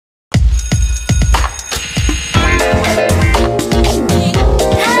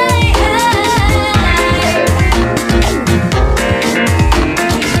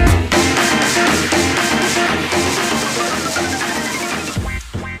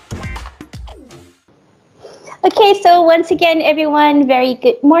Okay, so once again, everyone, very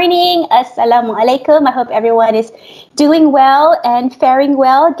good morning. Assalamualaikum. I hope everyone is doing well and faring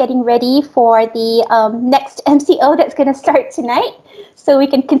well, getting ready for the next MCO that's going to start tonight. So we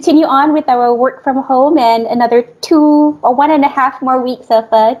can continue on with our work from home and another 1.5 more weeks of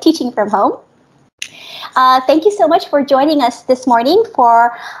teaching from home. Thank you so much for joining us this morning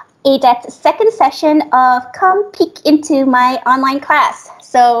for ADET's second session of Come Peek into My Online Class.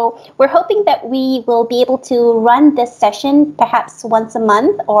 So we're hoping that we will be able to run this session perhaps once a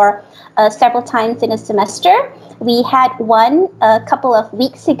month or several times in a semester. We had one a couple of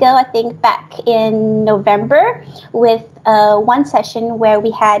weeks ago, I think back in November, with one session where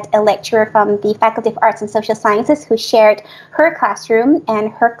we had a lecturer from the Faculty of Arts and Social Sciences who shared her classroom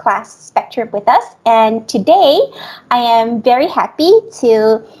and her class spectrum with us. And today, I am very happy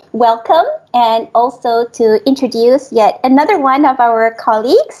to welcome and also to introduce yet another one of our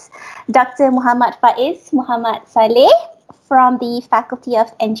colleagues, Dr. Muhammad Faiz Muhammad Salleh from the Faculty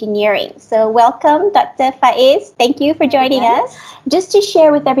of Engineering. So welcome, Dr. Faiz. Thank you for joining us. Just to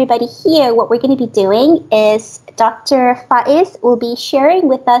share with everybody here, what we're going to be doing is Dr. Faiz will be sharing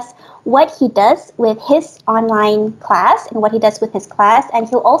with us what he does with his online class and what he does with his class. And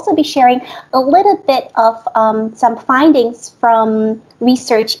he'll also be sharing a little bit of some findings from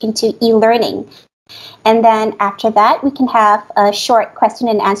research into e-learning. And then after that, we can have a short question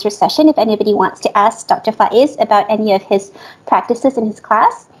and answer session if anybody wants to ask Dr. Faiz about any of his practices in his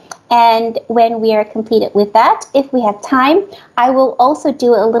class. And when we are completed with that, if we have time, I will also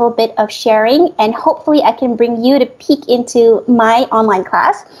do a little bit of sharing and hopefully I can bring you to peek into my online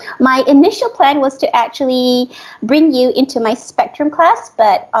class. My initial plan was to actually bring you into my Spectrum class,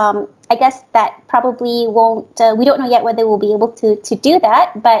 but I guess that probably won't, we don't know yet whether we'll be able to do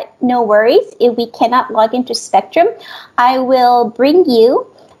that, but no worries. If we cannot log into Spectrum, I will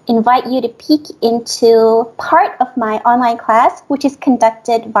invite you to peek into part of my online class, which is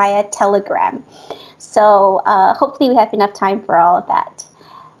conducted via Telegram. So hopefully we have enough time for all of that.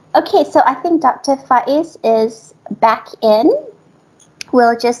 Okay, so I think Dr. Faiz is back in.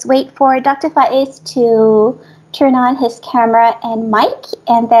 We'll just wait for Dr. Faiz to turn on his camera and mic,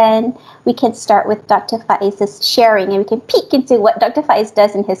 and then we can start with Dr. Faiz's sharing, and we can peek into what Dr. Faiz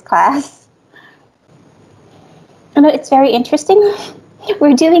does in his class. I know it's very interesting.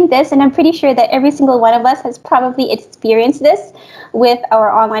 We're doing this, and I'm pretty sure that every single one of us has probably experienced this with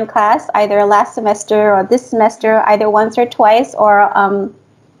our online class, either last semester or this semester, either once or twice, or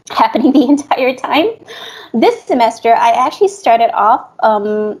happening the entire time. This semester, I actually started off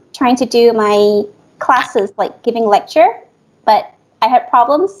trying to do my classes, like giving lecture, but I had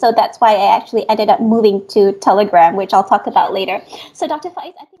problems, so that's why I actually ended up moving to Telegram, which I'll talk about later. So Dr.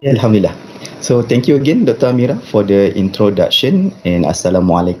 Faiz, I think... Alhamdulillah. So thank you again, Dr. Amira, for the introduction, and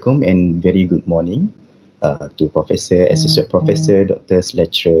Assalamualaikum and very good morning to Professor, Associate Professor, Doctors,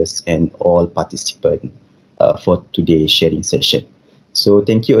 Lecturers, and all participants for today's sharing session. So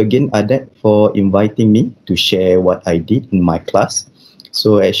thank you again, Adat, for inviting me to share what I did in my class.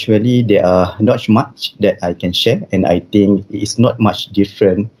 So actually, there are not much that I can share, and I think it's not much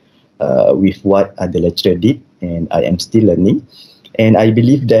different with what the lecturer did, and I am still learning. And I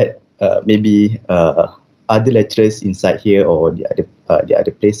believe that maybe other lecturers inside here or the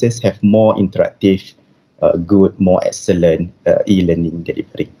other places have more interactive, good, more excellent e-learning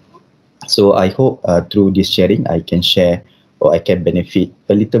delivery. So I hope through this sharing, I can share or I can benefit,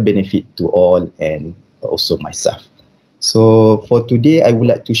 a little benefit to all and also myself. So for today, I would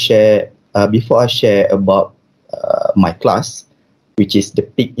like to share, before I share about my class, which is the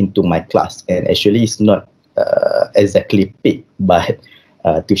peek into my class. And actually it's not exactly peek, but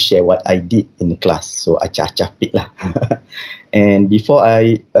to share what I did in the class. So acah-acah peek lah. And before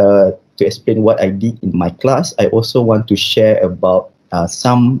to explain what I did in my class, I also want to share about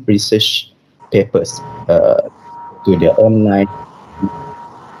some research papers to the online.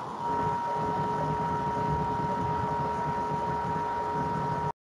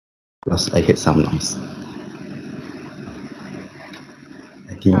 Plus, I heard some noise.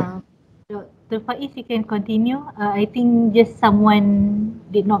 I think. Dr. Faiz, you can continue. I think just someone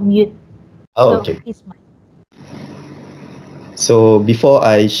did not mute. Oh, okay. So before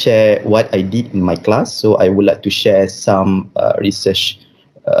I share what I did in my class, so I would like to share some research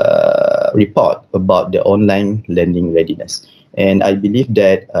report about the online learning readiness. And I believe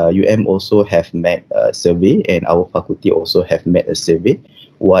that also have made a survey, and our faculty also have made a survey.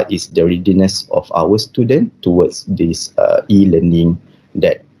 What is the readiness of our student towards this e-learning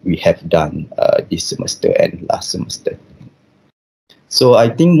that we have done this semester and last semester. So I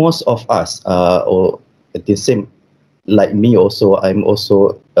think most of us, or the same like me also, I'm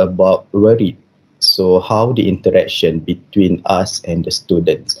also about worried So how the interaction between us and the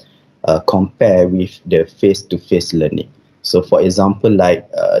students compare with the face-to-face learning. So for example, like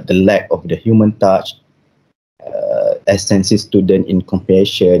the lack of the human touch, as sensitive student in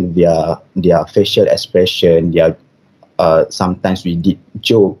comparison, their facial expression, their sometimes we did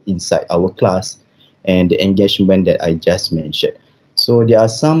joke inside our class, and the engagement that I just mentioned. So there are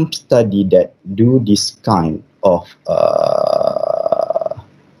some study that do this kind of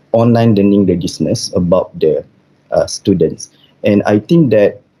online learning readiness about the students, and I think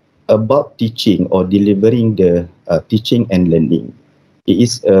that about teaching or delivering the teaching and learning, it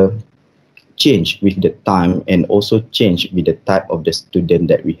is a change with the time and also change with the type of the student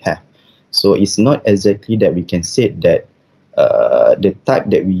that we have. So it's not exactly that we can say that the type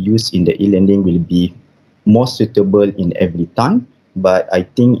that we use in the e-learning will be more suitable in every time, but I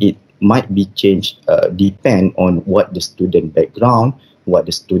think it might be changed depend on what the student background, what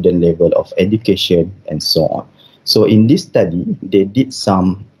the student level of education, and so on. So in this study, they did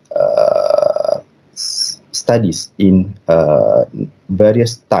some studies in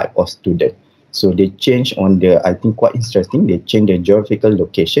various type of student. So they change on the, I think quite interesting, they change the geographical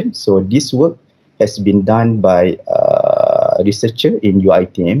location. So this work has been done by a researcher in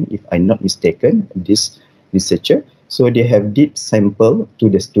UITM, if I'm not mistaken, this researcher. So they have did sample to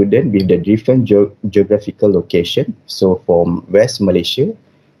the student with the different geographical location. So from West Malaysia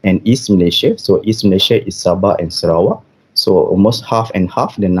and East Malaysia. So East Malaysia is Sabah and Sarawak. So almost half and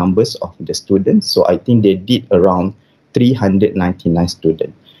half the numbers of the students. So I think they did around 399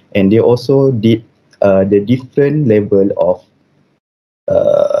 students. And they also did the different level of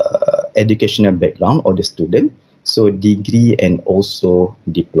educational background of the student, so degree and also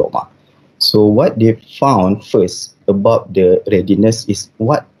diploma. So what they found first about the readiness is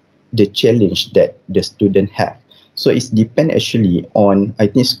what the challenge that the student have. So it's depend actually on, I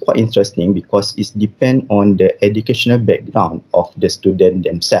think it's quite interesting because it's depend on the educational background of the student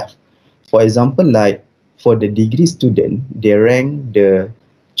themselves. For example, like for the degree student, they rank the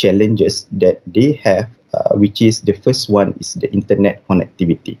challenges that they have, which is the first one is the internet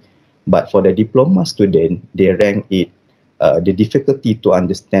connectivity. But for the diploma student, they rank it the difficulty to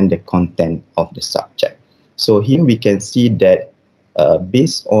understand the content of the subject. So here we can see that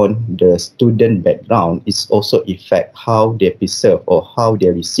based on the student background, it's also affect how they preserve or how they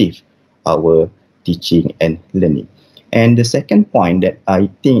receive our teaching and learning. And the second point that I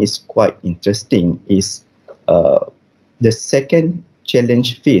think is quite interesting is the second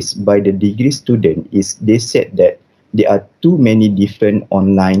challenge faced by the degree student is they said that there are too many different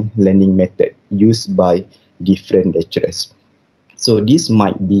online learning methods used by different lecturers. So this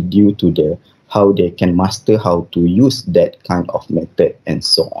might be due to the how they can master how to use that kind of method and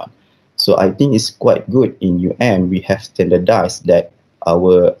so on. So I think it's quite good in UM we have standardized that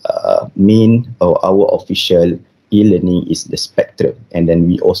our main or our official e-learning is the Spectrum, and then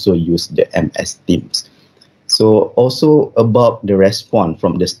we also use the MS Teams. So also about the response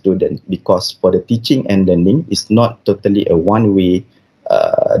from the student, because for the teaching and learning, it's not totally a one-way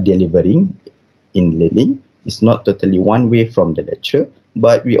delivering in learning. It's not totally one way from the lecturer,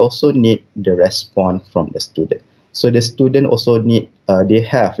 but we also need the response from the student. So the student also need, they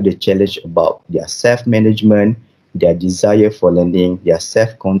have the challenge about their self-management, their desire for learning, their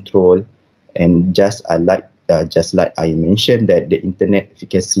self-control, and just like I mentioned that the internet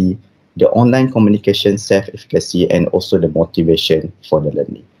efficacy, the online communication self-efficacy, and also the motivation for the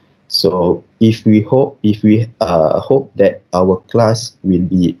learning. So if we hope that our class will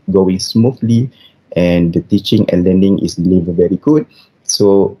be going smoothly and the teaching and learning is delivered very good,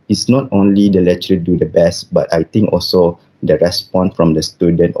 so it's not only the lecturer do the best, but I think also the response from the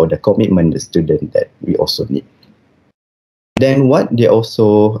student or the commitment the student that we also need. Then what they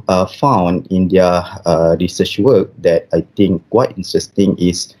also found in their research work that I think quite interesting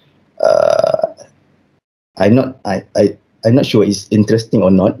is I'm not sure it's interesting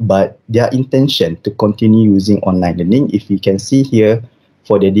or not, but their intention to continue using online learning. If you can see here,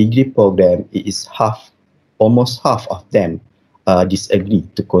 for the degree program, it is almost half of them disagree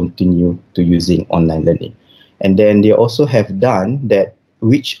to continue to using online learning. And then they also have done that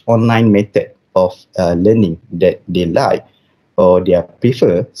which online method of learning that they like or they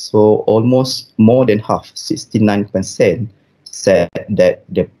prefer. So almost more than half, 69%, said that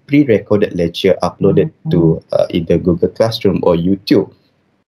the pre-recorded lecture uploaded to either Google Classroom or YouTube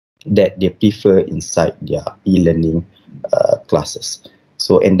that they prefer inside their e-learning classes.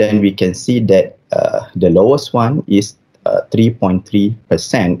 So, and then we can see that the lowest one is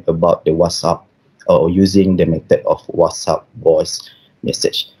 3.3% about the WhatsApp or using the method of WhatsApp voice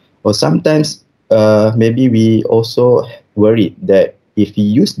message. Or sometimes maybe we also worried that if you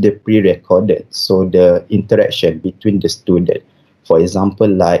use the pre-recorded, so the interaction between the student, for example,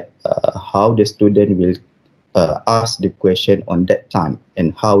 like how the student will ask the question on that time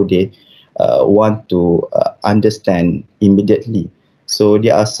and how they want to understand immediately. So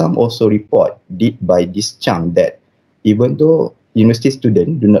there are some also report did by this chunk that even though university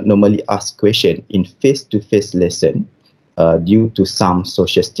students do not normally ask question in face-to-face lesson due to some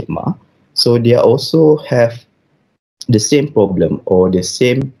social stigma, so they also have the same problem or the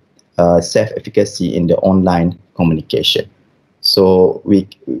same self-efficacy in the online communication. So we,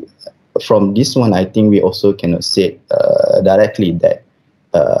 from this one, I think we also cannot say directly that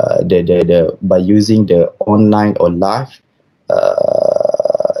the by using the online or live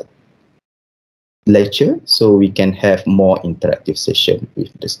lecture, so we can have more interactive session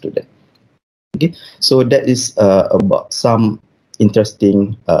with the student. Okay, so that is about some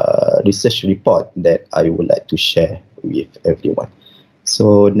interesting research report that I would like to share with everyone.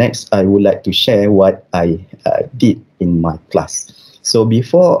 So next, I would like to share what I did in my class. So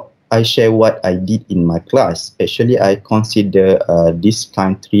before I share what I did in my class, actually I consider this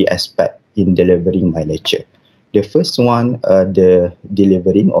kind three aspects in delivering my lecture. The first one, the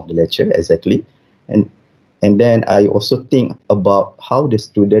delivering of the lecture exactly, and then I also think about how the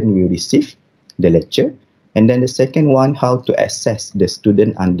student will receive the lecture, and then the second one, how to assess the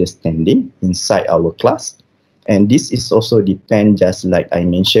student understanding inside our class. And this is also depend, just like I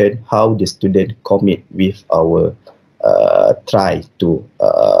mentioned, how the student commit with our try to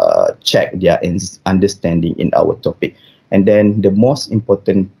check their understanding in our topic. And then the most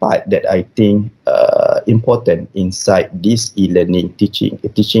important part that I think important inside this e-learning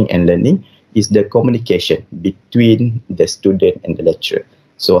teaching and learning is the communication between the student and the lecturer.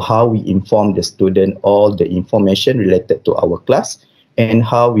 So how we inform the student all the information related to our class, and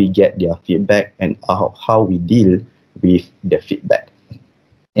how we get their feedback, and how we deal with the feedback.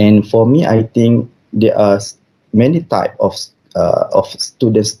 And for me, I think there are many types of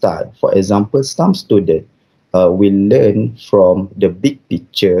student style. For example, some students will learn from the big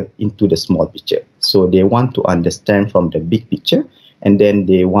picture into the small picture. So they want to understand from the big picture, and then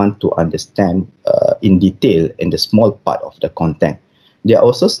they want to understand in detail in the small part of the content. There are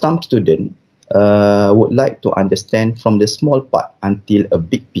also some students would like to understand from the small part until a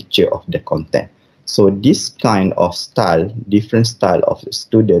big picture of the content. So this kind of style, different style of the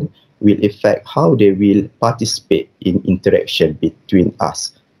student, will affect how they will participate in interaction between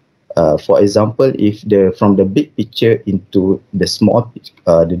us. For example, if from the big picture into the small,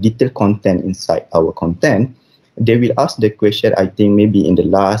 the detailed content inside our content, they will ask the question, I think maybe in the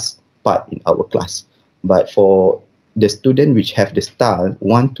last part in our class. But for the student which have the style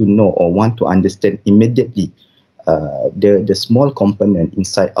want to know or want to understand immediately the small component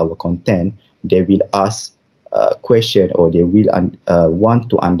inside our content, they will ask a question, or they will want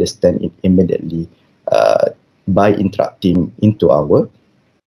to understand it immediately by interacting into our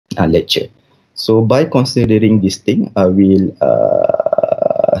lecture. So by considering this thing, I will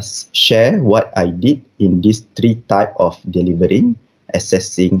share what I did in these three types of delivering,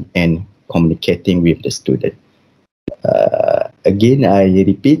 assessing, and communicating with the student. Again, I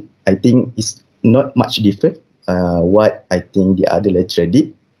repeat, I think it's not much different what I think the other lecturer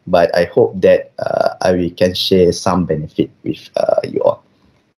did, but I hope that I can share some benefit with you all.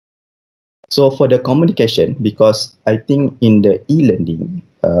 So for the communication, because I think in the e-learning,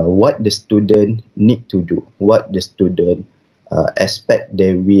 what the student need to do, what the student expect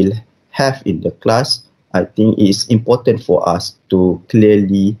they will have in the class, I think is important for us to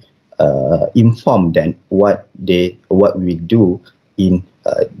clearly inform them what we do in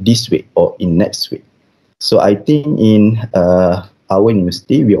this week or in next week. So I think in our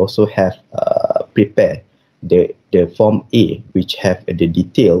university, we also have prepared the form A, which have the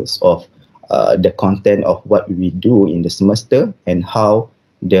details of the content of what we do in the semester and how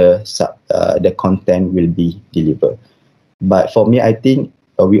the content will be delivered. But for me, I think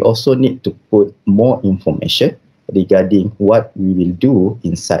we also need to put more information regarding what we will do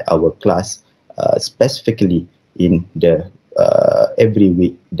inside our class, specifically in the every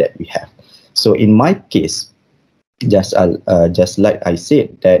week that we have. So in my case, just like I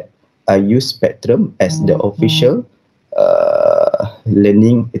said, that I use Spectrum as the official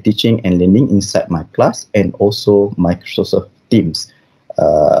teaching and learning inside my class, and also Microsoft Teams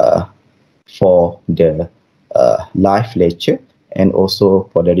for the live lecture, and also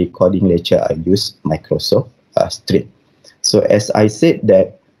for the recording lecture, I use Microsoft Stream. So as I said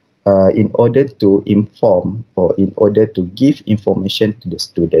that in order to inform, or in order to give information to the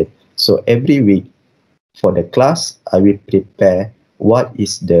student, so every week for the class, I will prepare what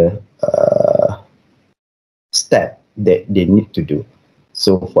is the step that they need to do.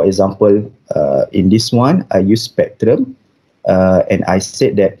 So for example, in this one, I use Spectrum, and I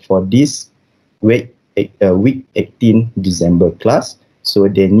said that for this week 18 December class, so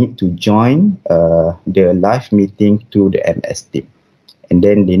they need to join the live meeting through the MS Team. And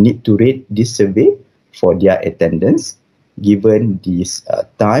then they need to rate this survey for their attendance, given this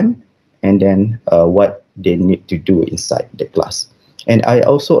time, and then what they need to do inside the class. And I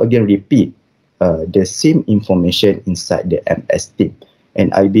also again repeat the same information inside the MS Team.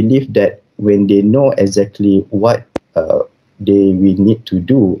 And I believe that when they know exactly what they will need to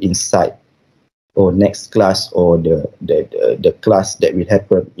do inside or next class or the class that will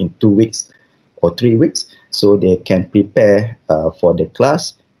happen in 2 weeks or 3 weeks, so they can prepare for the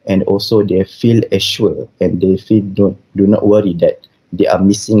class, and also they feel assured and they feel do not worry that they are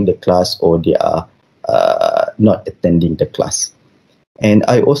missing the class or they are not attending the class. And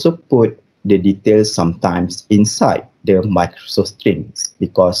I also put the details sometimes inside the Microsoft Streams,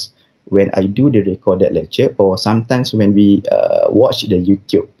 because when I do the recorded lecture, or sometimes when we watch the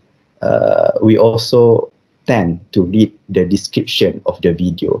YouTube, we also tend to read the description of the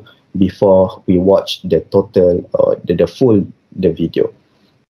video before we watch the total or the full the video.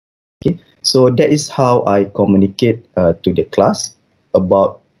 Okay, so that is how I communicate to the class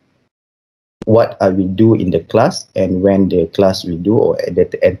about what I will do in the class and when the class will do, or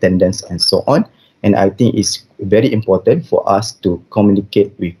the attendance and so on. And I think it's very important for us to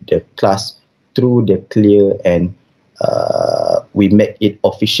communicate with the class through the clear and we make it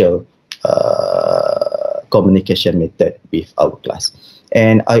official communication method with our class.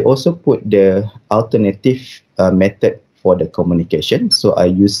 And I also put the alternative method for the communication. So I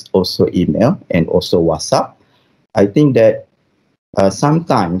use also email and also WhatsApp. I think that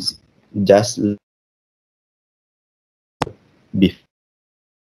sometimes just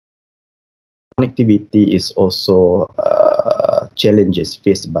connectivity is also challenges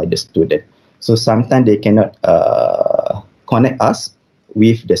faced by the student. So sometimes they cannot connect us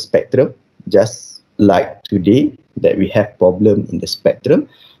with the Spectrum, just like today that we have problem in the Spectrum.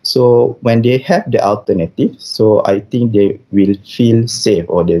 So when they have the alternative, so I think they will feel safe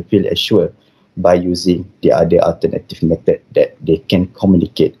or they feel assured by using the other alternative method that they can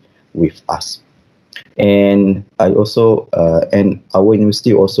communicate with us. And I also and our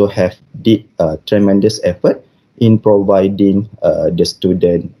university also have did tremendous effort in providing the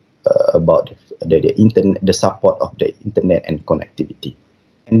student about the internet, the support of the internet and connectivity.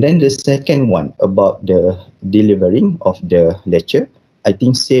 And then the second one about the delivering of the lecture, I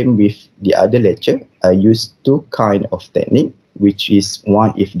think same with the other lecture, I use two kind of technique, which is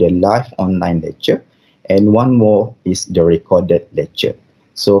one is the live online lecture and one more is the recorded lecture.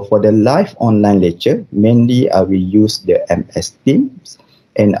 So for the live online lecture, mainly I will use the MS Teams,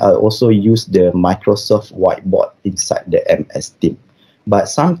 and I also use the Microsoft Whiteboard inside the MS Team. But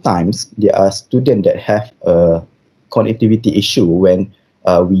sometimes there are students that have a connectivity issue when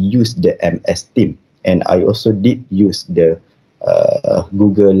we use the MS Team, and I also did use the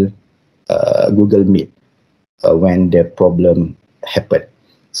Google Meet when the problem happened.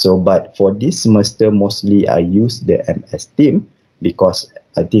 So, but for this semester, mostly I use the MS Team because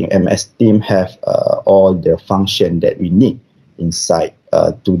I think MS Team have all the function that we need inside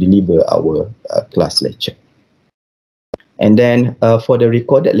to deliver our class lecture. And then for the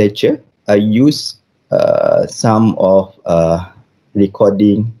recorded lecture, I use some of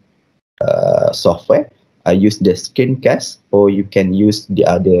recording software. I use the Screencast, or you can use the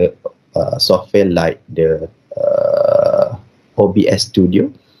other software like the OBS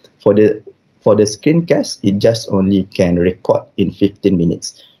Studio. For the Screencast, it just only can record in 15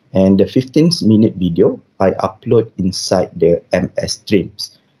 minutes. And the 15-minute video, I upload inside the MS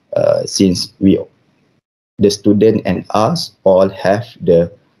Streams since the student and us all have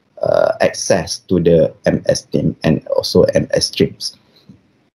the access to the MS Team and also MS Streams.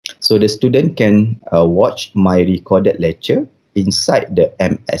 So the student can watch my recorded lecture inside the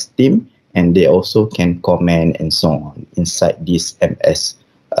MS Team, and they also can comment and so on inside this MS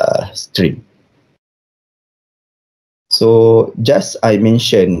Stream. So just I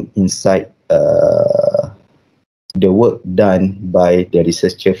mentioned inside the work done by the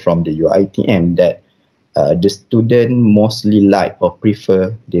researcher from the UiTM that the student mostly like or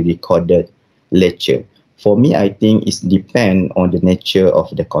prefer the recorded lecture. For me, I think it depends on the nature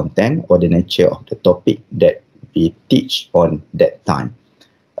of the content or the nature of the topic that we teach on that time.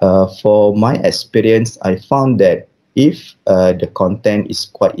 For my experience, I found that if the content is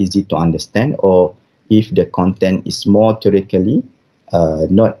quite easy to understand, or if the content is more theoretically,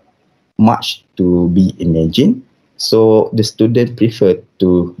 not much to be imagined, so the student prefer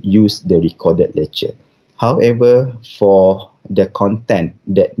to use the recorded lecture. However, for the content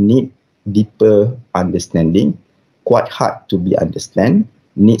that need deeper understanding, quite hard to be understand,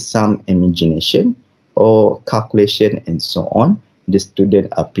 need some imagination or calculation and so on, the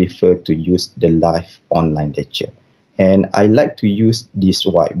student prefer to use the live online lecture. And I like to use this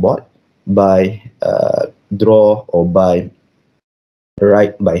whiteboard by draw or by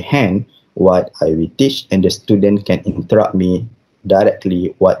write by hand what I will teach, and the student can interrupt me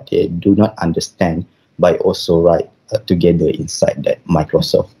directly what they do not understand by also write together inside that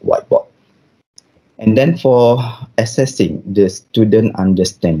Microsoft whiteboard. And then for assessing the student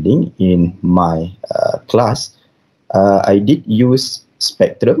understanding in my class, I did use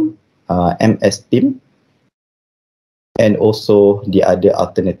Spectrum, MS Team, and also the other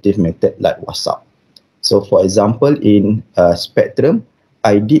alternative method like WhatsApp. So for example, in Spectrum,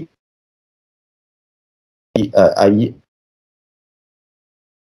 I did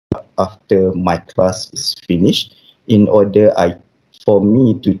after my class is finished in order for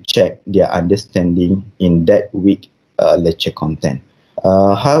me to check their understanding in that week lecture content.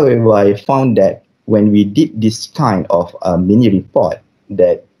 However, I found that when we did this kind of mini report,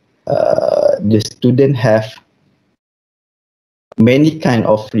 that the student have many kind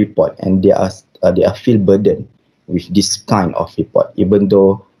of report, and they are feel burdened with this kind of report, even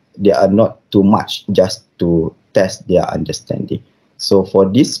though they are not too much just to test their understanding. So for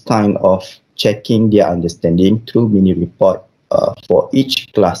this kind of checking their understanding through mini report for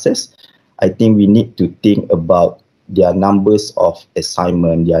each classes, I think we need to think about their numbers of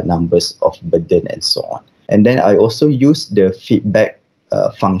assignment, their numbers of burden, and so on. And then I also use the feedback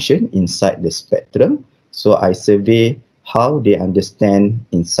function inside the Spectrum. So I survey how they understand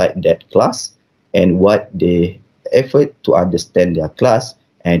inside that class and what they effort to understand their class.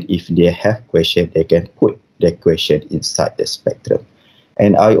 And if they have question, they can put their question inside the Spectrum.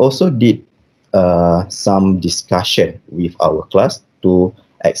 And I also did some discussion with our class to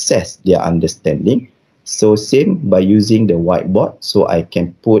assess their understanding. So same by using the whiteboard, so I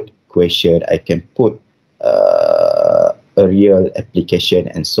can put question, I can put a real application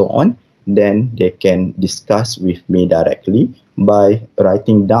and so on. Then they can discuss with me directly by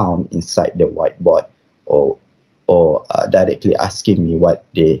writing down inside the whiteboard or directly asking me what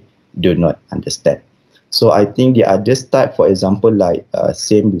they do not understand. So I think the other type, for example, like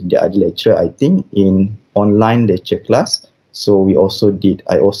same with the other lecture, I think in online lecture class, so I also did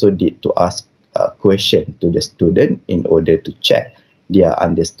to ask a question to the student in order to check their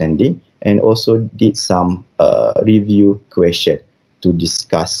understanding, and also did some review question to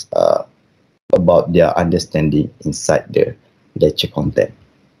discuss about their understanding inside the lecture content.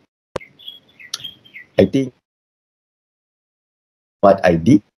 I think what I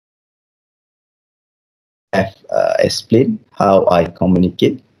did have explained how I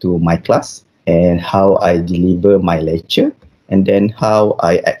communicate to my class and how I deliver my lecture, and then how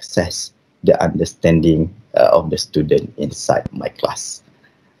I access the understanding of the student inside my class.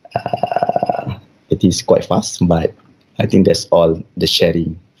 It is quite fast, but I think that's all the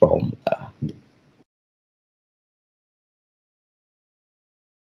sharing from me.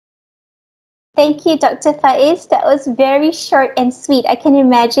 Thank you, Dr. Faiz. That was very short and sweet. I can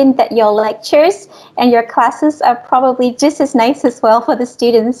imagine that your lectures and your classes are probably just as nice as well for the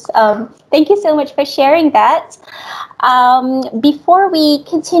students. Thank you so much for sharing that. Before we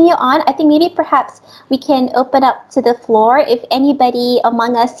continue on, I think maybe perhaps we can open up to the floor. If anybody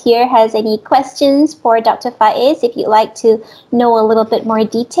among us here has any questions for Dr. Faiz, if you'd like to know a little bit more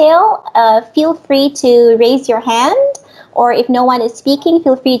detail, feel free to raise your hand. Or if no one is speaking,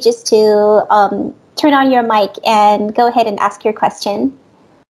 feel free just to turn on your mic and go ahead and ask your question.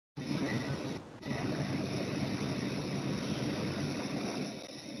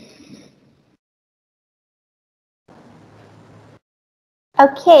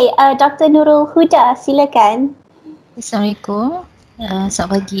 Okay, Dr. Nurul Huda, silakan. Assalamualaikum.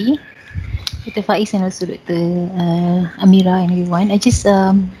 Selamat pagi. Dr. Faiz and also Dr. Amira and everyone. I just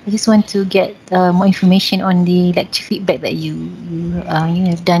want to get more information on the lecture feedback that you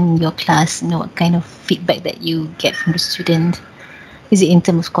have done in your class. You know, what kind of feedback that you get from the student? Is it in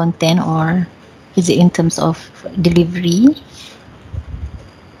terms of content or is it in terms of delivery?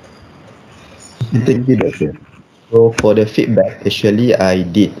 Thank you, Doctor. So for the feedback, actually I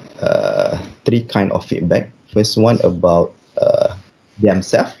did three kind of feedback. First one about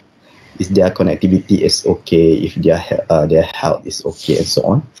themselves. If their connectivity is okay, if their health is okay, and so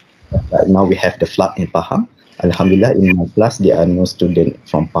on. Right now we have the flood in Pahang. Alhamdulillah, in my class there are no students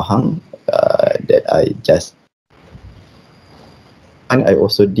from Pahang that I just. And I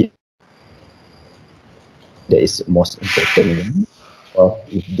also did. That is most important.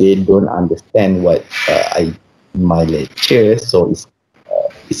 If they don't understand what I my lecture, so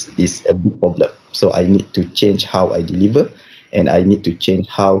it's a big problem. So I need to change how I deliver, and I need to change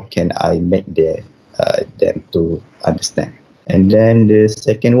how can I make them to understand. And then the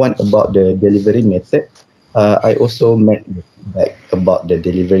second one about the delivery method, I also make the feedback about the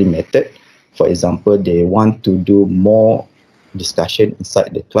delivery method. For example, they want to do more discussion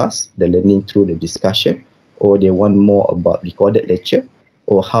inside the class, the learning through the discussion, or they want more about recorded lecture,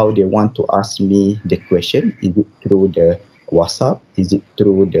 or how they want to ask me the question. Is it through the WhatsApp? Is it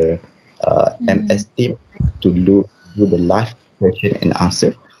through the MS Team to do the live question and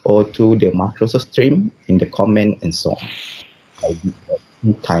answer, or through the Microsoft Stream in the comment and so on? I did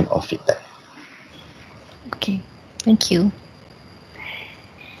that kind of feedback. Okay, thank you.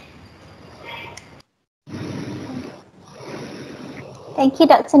 Thank you,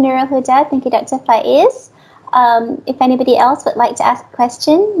 Dr. Nurul Huda. Thank you, Dr. Faiz. If anybody else would like to ask a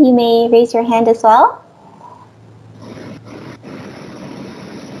question, you may raise your hand as well.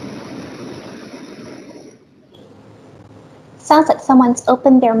 Sounds like someone's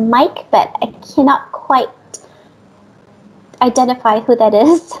opened their mic, but I cannot quite identify who that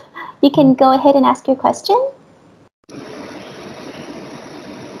is. You can go ahead and ask your question.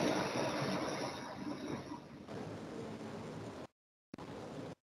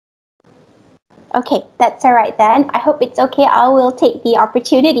 Okay, that's all right then. I hope it's okay. I will take the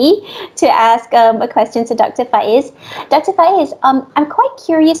opportunity to ask a question to Dr. Faiz. Dr. Faiz, I'm quite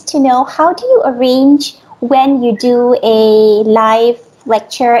curious to know, how do you arrange when you do a live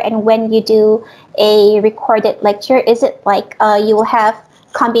lecture and when you do a recorded lecture? Is it like you will have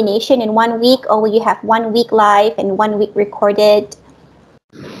combination in 1 week, or will you have 1 week live and 1 week recorded?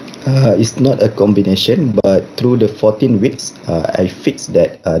 It's not a combination, but through the 14 weeks, I fixed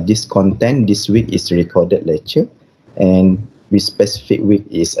that this content this week is recorded lecture, and with specific week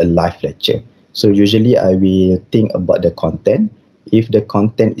is a live lecture. So usually I will think about the content. If the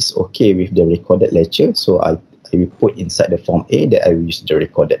content is okay with the recorded lecture, so I will put inside the form A that I will use the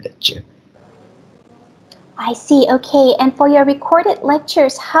recorded lecture. I see, okay. And for your recorded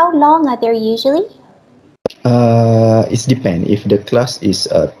lectures, how long are they usually? It depends. If the class is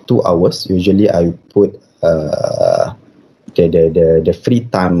 2 hours, usually I put the free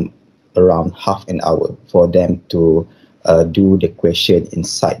time around half an hour for them to do the question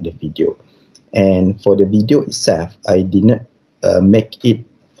inside the video. And for the video itself, I did not make it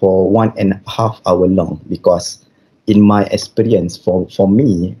for 1.5 hour long, because in my experience, for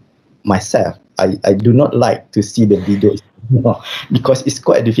me, myself, I do not like to see the video because it's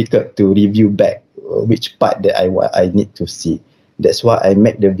quite difficult to review back which part that I need to see. That's why I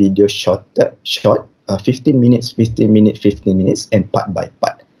make the video short, 15 minutes, 15 minutes, 15 minutes, and part by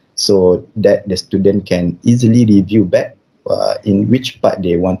part, so that the student can easily review back in which part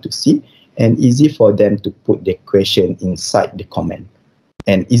they want to see, and easy for them to put the question inside the comment,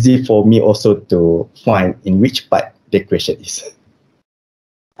 and easy for me also to find in which part the question is.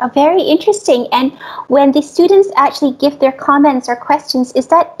 Very interesting. And when the students actually give their comments or questions, is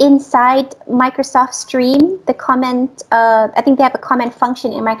that inside Microsoft Stream? The comment, I think they have a comment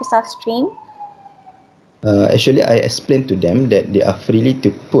function in Microsoft Stream. Actually, I explained to them that they are freely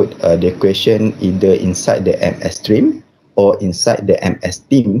to put the question either inside the MS Stream or inside the MS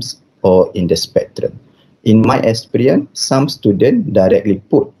Teams or in the Spectrum. In my experience, some students directly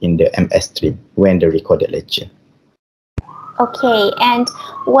put in the MS Stream when they recorded lecture. Okay, and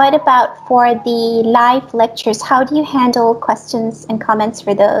what about for the live lectures? How do you handle questions and comments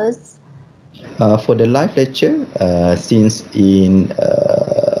for those? For the live lecture, since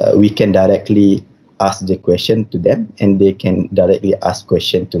we can directly ask the question to them, and they can directly ask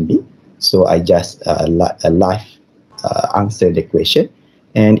question to me, so I just live answer the question.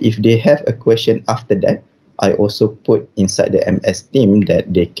 And if they have a question after that, I also put inside the MS Team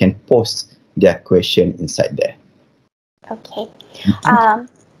that they can post their question inside there. Okay.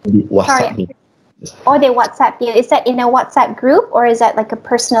 WhatsApp me. Or they WhatsApp you. Is that in a WhatsApp group, or is that like a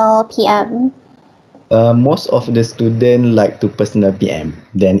personal PM? Most of the students like to personal PM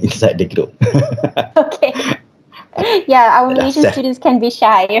than inside the group. Okay. Yeah, our Malaysian students can be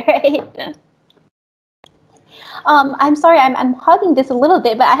shy, right? I'm sorry, I'm hogging this a little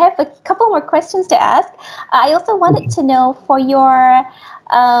bit, but I have a couple more questions to ask. I also wanted to know, for your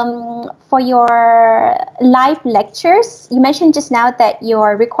live lectures, you mentioned just now that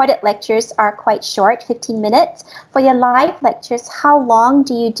your recorded lectures are quite short, 15 minutes. For your live lectures, how long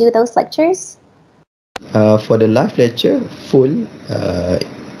do you do those lectures? For the live lecture, full,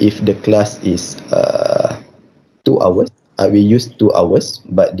 if the class is 2 hours, I will use 2 hours,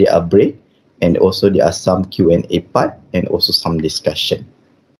 but there are break, and also there are some Q&A part, and also some discussion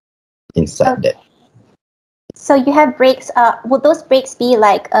inside that. So you have breaks. Will those breaks be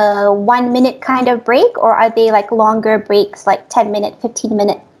like a 1 minute kind of break, or are they like longer breaks, like 10-minute,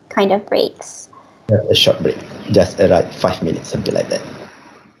 15-minute kind of breaks? A short break, just around 5 minutes, something like that.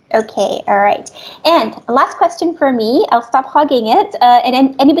 Okay, all right. And last question for me. I'll stop hogging it.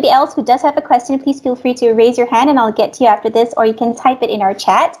 And anybody else who does have a question, please feel free to raise your hand and I'll get to you after this, or you can type it in our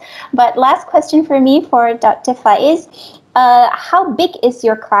chat. But last question for me for Dr. Faiz. How big is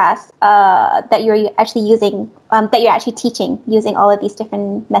your class that you're actually using, that you're actually teaching using all of these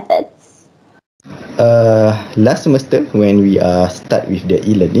different methods? Last semester, when we start with the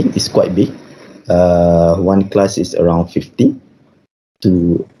e-learning, it's quite big. One class is around 50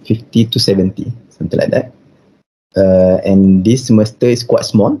 to 70, something like that. And this semester is quite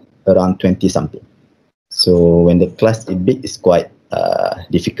small, around 20 something. So when the class is big, it's quite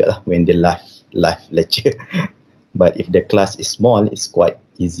difficult when the live lecture. But if the class is small, it's quite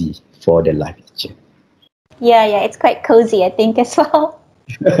easy for the live lecture. Yeah, it's quite cozy, I think, as well.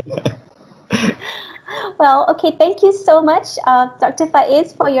 Well, okay, thank you so much, Dr.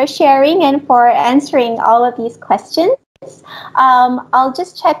 Faiz, for your sharing and for answering all of these questions. I'll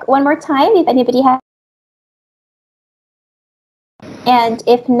just check one more time if anybody has. And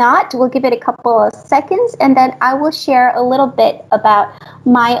if not, we'll give it a couple of seconds and then I will share a little bit about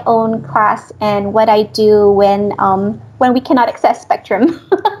my own class and what I do when we cannot access Spectrum.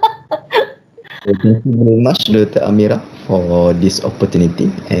 Thank you very much, Dr. Amira, for this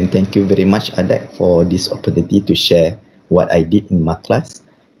opportunity. And thank you very much, Adak, for this opportunity to share what I did in my class.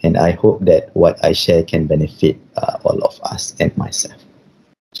 And I hope that what I share can benefit all of us and myself.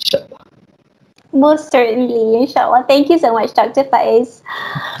 Inshallah. Most certainly, inshallah. Thank you so much, Dr. Faiz.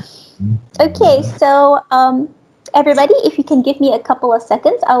 Okay, so everybody, if you can give me a couple of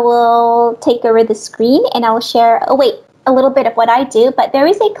seconds, I will take over the screen and I will share, a little bit of what I do. But there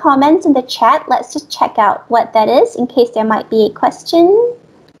is a comment in the chat. Let's just check out what that is in case there might be a question.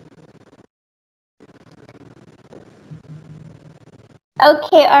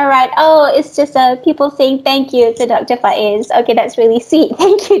 Okay, all right. Oh, it's just people saying thank you to Dr. Faiz. Okay, that's really sweet.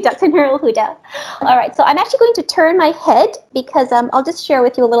 Thank you, Dr. Nurul Huda. All right, so I'm actually going to turn my head because I'll just share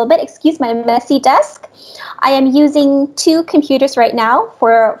with you a little bit. Excuse my messy desk. I am using 2 computers right now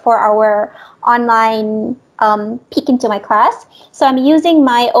for our online peek into my class. So I'm using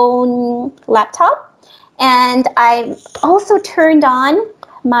my own laptop and I've also turned on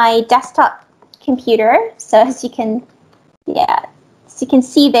my desktop computer. So as you can, you can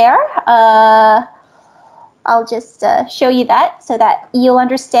see there, I'll just show you that so that you'll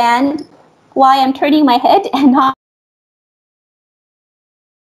understand why I'm turning my head and not.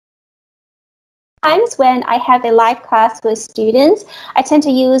 Times when I have a live class with students, I tend to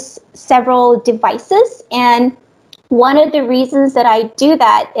use several devices, and one of the reasons that I do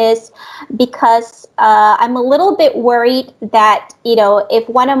that is because I'm a little bit worried that, if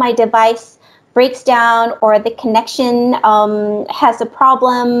one of my device breaks down or the connection has a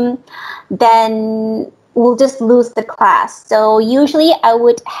problem, then we'll just lose the class. So usually I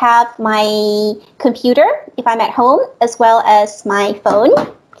would have my computer if I'm at home as well as my phone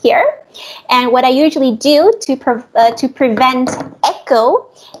here. And what I usually do to prevent echo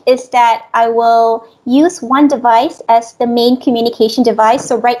is that I will use one device as the main communication device.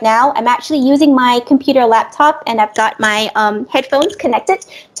 So right now I'm actually using my computer laptop and I've got my headphones connected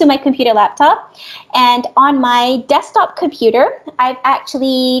to my computer laptop. And on my desktop computer, I've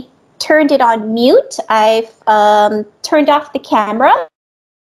actually turned it on mute. I've turned off the camera.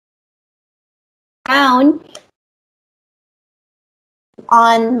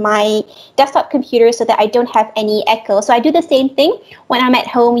 On my desktop computer so that I don't have any echo. So I do the same thing when I'm at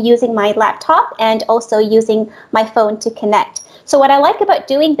home using my laptop and also using my phone to connect. So what I like about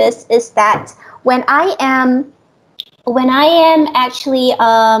doing this is that when I am actually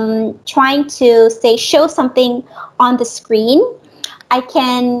trying to show something on the screen, I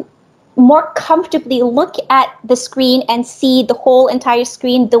can more comfortably look at the screen and see the whole entire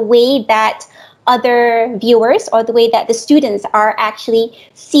screen the way that other viewers or the way that the students are actually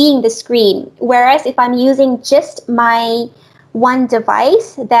seeing the screen. Whereas if I'm using just my one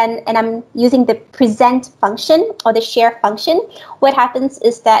device, and I'm using the present function or the share function, what happens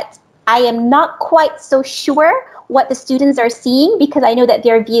is that I am not quite so sure what the students are seeing because I know that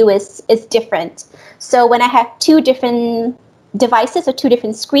their view is different. So when I have 2 different devices or 2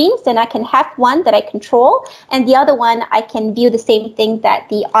 different screens, then I can have one that I control and the other one I can view the same thing that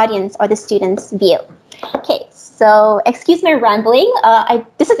the audience or the students view. Okay, so excuse my rambling.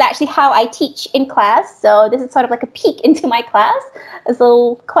 This is actually how I teach in class. So this is sort of like a peek into my class. It's a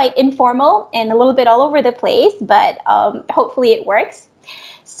little quite informal and a little bit all over the place, but hopefully it works.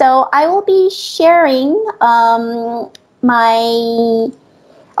 So I will be sharing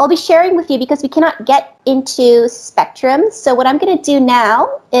I'll be sharing with you because we cannot get into Spectrum. So what I'm going to do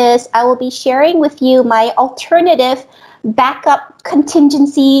now is I will be sharing with you my alternative backup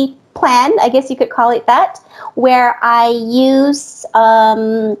contingency plan, I guess you could call it that, where I use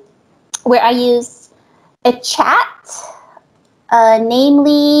a chat,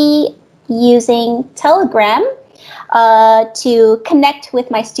 namely using Telegram, to connect with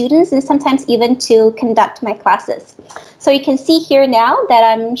my students and sometimes even to conduct my classes. So you can see here now that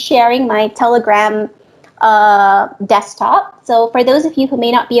I'm sharing my Telegram desktop. So for those of you who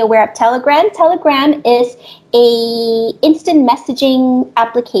may not be aware of Telegram, Telegram is a instant messaging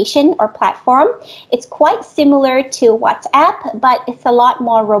application or platform. It's quite similar to WhatsApp, but it's a lot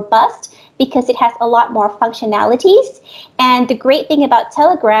more robust because it has a lot more functionalities. And the great thing about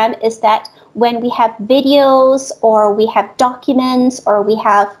Telegram is that when we have videos or we have documents or we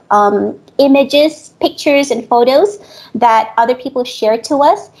have images, pictures and photos that other people share to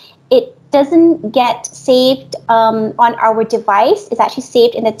us, it doesn't get saved on our device. It's actually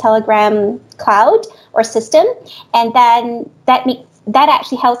saved in the Telegram cloud or system. And then that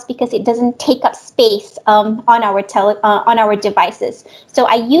actually helps because it doesn't take up space on our devices. So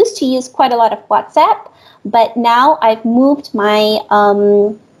I used to use quite a lot of WhatsApp, but now I've moved my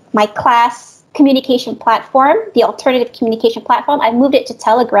my class communication platform, the alternative communication platform, I moved it to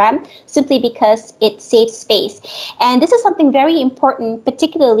Telegram simply because it saves space. And this is something very important,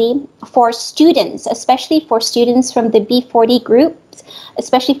 particularly for students, especially for students from the B40 groups,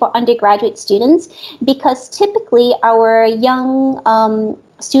 especially for undergraduate students, because typically our young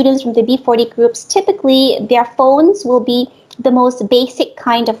students from the B40 groups, typically their phones will be the most basic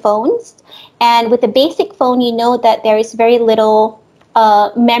kind of phones. And with a basic phone, you know that there is very little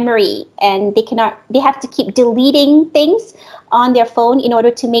memory, and they have to keep deleting things on their phone in order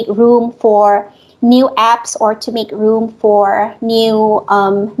to make room for new apps or to make room for new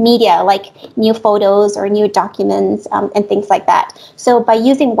media, like new photos or new documents and things like that. So by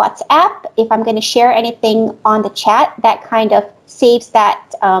using WhatsApp, if I'm going to share anything on the chat, that kind of saves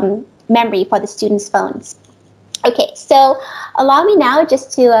that memory for the students' phones. Okay, so allow me now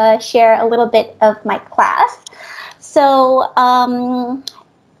just to share a little bit of my class. So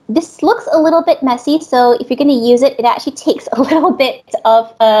this looks a little bit messy, so if you're going to use it, it actually takes a little bit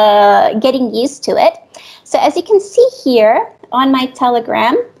of getting used to it. So as you can see here on my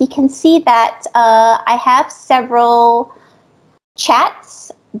Telegram, you can see that I have several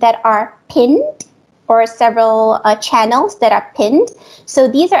chats that are pinned, or several channels that are pinned. So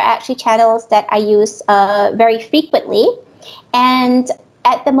these are actually channels that I use very frequently. And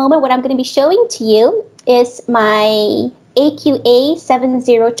at the moment, what I'm going to be showing to you is my AQA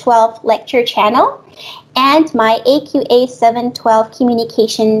 7012 lecture channel and my AQA 712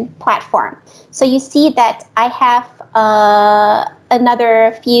 communication platform. So you see that I have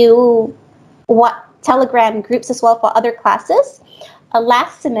another few Telegram groups as well for other classes.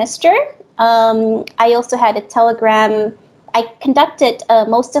 Last semester, I also had a Telegram. I conducted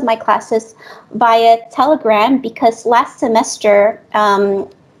most of my classes via Telegram because last semester,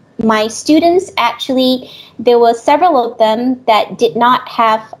 my students actually, there were several of them that did not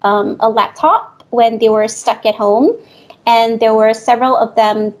have a laptop when they were stuck at home. And there were several of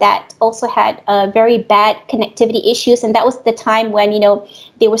them that also had very bad connectivity issues. And that was the time when,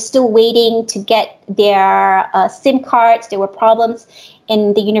 they were still waiting to get their SIM cards. There were problems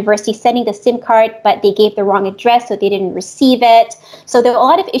in the university sending the SIM card, but they gave the wrong address, so they didn't receive it. So there were a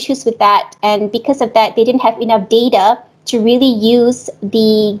lot of issues with that. And because of that, they didn't have enough data to really use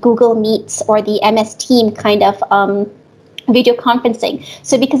the Google Meets or the MS Team kind of video conferencing.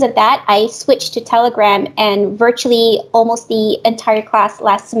 So because of that, I switched to Telegram, and virtually almost the entire class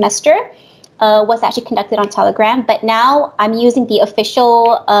last semester was actually conducted on Telegram. But now I'm using the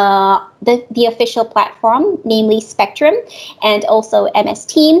official the official platform, namely Spectrum and also MS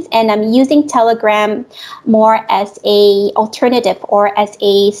Teams, and I'm using Telegram more as a alternative or as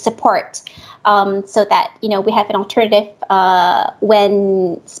a support. So that, we have an alternative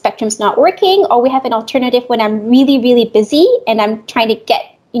when Spectrum's not working, or we have an alternative when I'm really, really busy and I'm trying to get,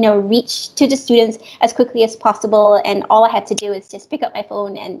 reach to the students as quickly as possible. And all I had to do is just pick up my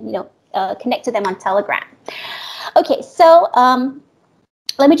phone and, connect to them on Telegram. Okay, so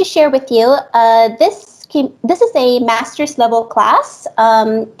let me just share with you. This is a master's level class,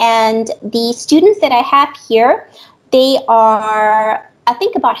 and the students that I have here, they are, I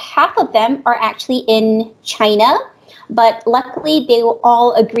think about half of them are actually in China, but luckily they were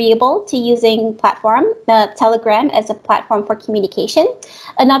all agreeable to using Telegram as a platform for communication.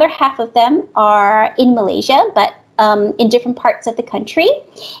 Another half of them are in Malaysia, but in different parts of the country.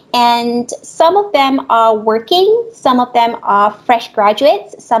 And some of them are working, some of them are fresh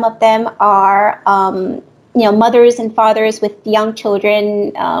graduates, some of them are mothers and fathers with young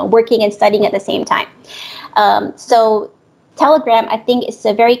children working and studying at the same time. So Telegram, I think, is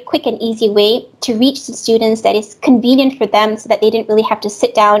a very quick and easy way to reach the students that is convenient for them, so that they didn't really have to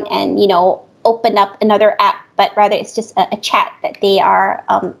sit down and, open up another app, but rather it's just a chat that they are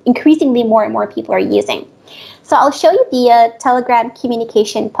increasingly more and more people are using. So I'll show you the Telegram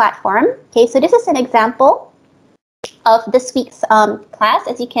communication platform. Okay, so this is an example of this week's class,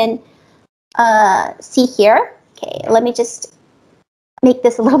 as you can see here. Okay, let me just make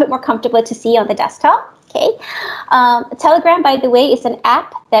this a little bit more comfortable to see on the desktop. Okay, Telegram, by the way, is an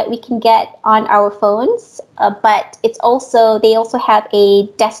app that we can get on our phones, but they also have a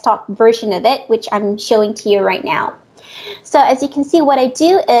desktop version of it, which I'm showing to you right now. So as you can see, what I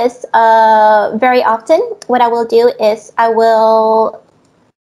do is very often, what I will do is as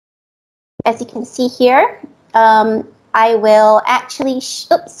you can see here, I will actually,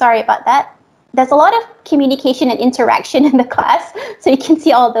 oops, sorry about that. There's a lot of communication and interaction in the class, so you can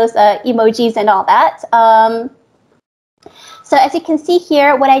see all those emojis and all that. So as you can see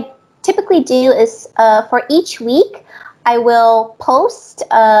here, what I typically do is for each week, I will post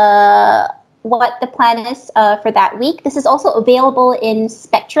what the plan is for that week. This is also available in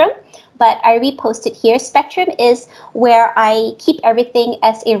Spectrum, but I repost it here. Spectrum is where I keep everything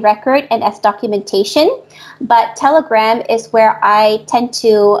as a record and as documentation, but Telegram is where I tend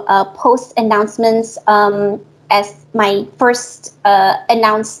to post announcements as my first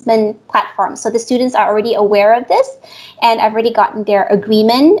announcement platform. So the students are already aware of this, and I've already gotten their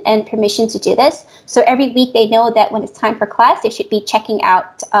agreement and permission to do this. So every week they know that when it's time for class, they should be checking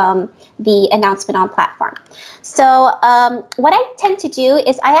out the announcement on platform. So what I tend to do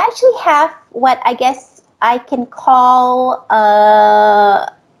is I actually have what I guess I can call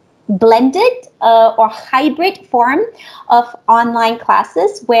blended or hybrid form of online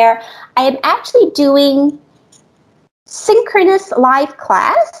classes, where I am actually doing synchronous live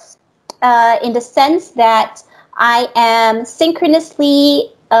class in the sense that I am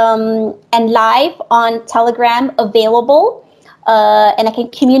synchronously and live on Telegram available, and I can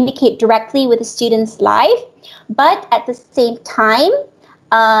communicate directly with the students live. But at the same time,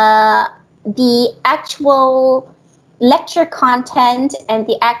 the actual lecture content and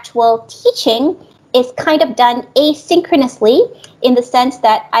the actual teaching is kind of done asynchronously, in the sense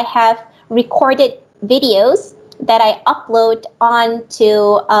that I have recorded videos that I upload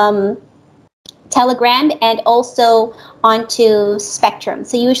onto Telegram and also onto Spectrum.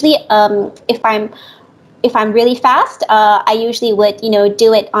 So usually, if I'm really fast, I usually would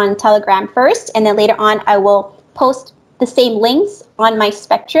do it on Telegram first, and then later on I will post the same links on my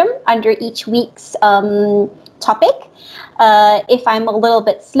Spectrum under each week's topic. If I'm a little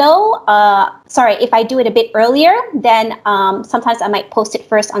bit slow, if I do it a bit earlier, then sometimes I might post it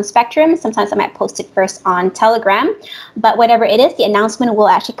first on Spectrum, sometimes I might post it first on Telegram. But whatever it is, the announcement will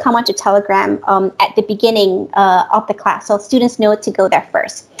actually come onto Telegram at the beginning of the class, so students know to go there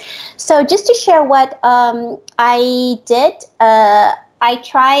first. So just to share what I did, I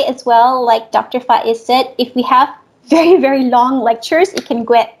try as well, like Dr. Faiz said, if we have very, very long lectures, it can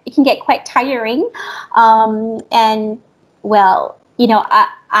get quite tiring, and well,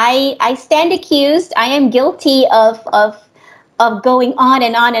 I stand accused. I am guilty of going on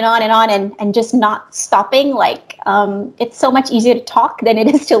and on and on and on and just not stopping. Like it's so much easier to talk than it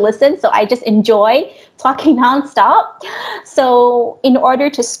is to listen. So I just enjoy talking nonstop. So in order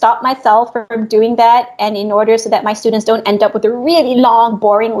to stop myself from doing that, and in order so that my students don't end up with a really long,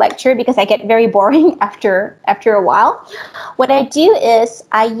 boring lecture, because I get very boring after a while, what I do is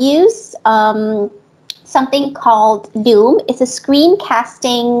I use something called Loom. It's a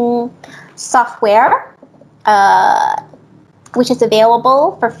screencasting software which is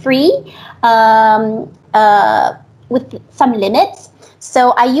available for free with some limits.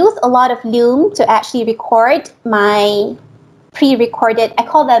 So I use a lot of Loom to actually record my pre-recorded, I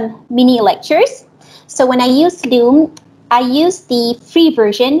call them mini lectures. So when I use Loom, I use the free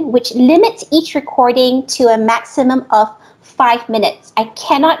version, which limits each recording to a maximum of 5 minutes. I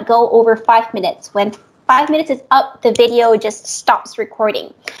cannot go over 5 minutes. When 5 minutes is up, the video just stops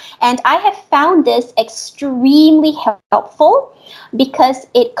recording. And I have found this extremely helpful, because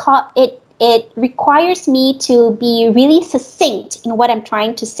it requires me to be really succinct in what I'm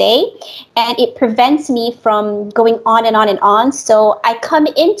trying to say, and it prevents me from going on and on and on. So I come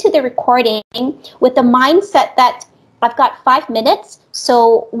into the recording with the mindset that I've got 5 minutes,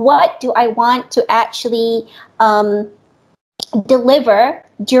 so what do I want to actually deliver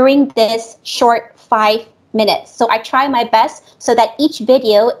during this short 5 minutes. So I try my best so that each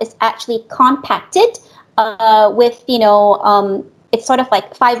video is actually compacted with, it's sort of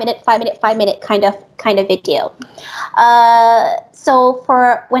like 5 minute, 5 minute, 5 minute kind of video. So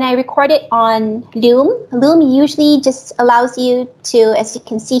for when I record it on Loom usually just allows you to, as you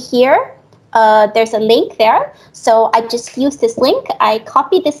can see here, there's a link there. So I just use this link. I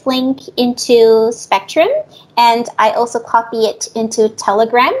copy this link into Spectrum, and I also copy it into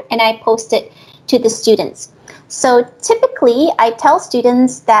Telegram, and I post it to the students. So typically I tell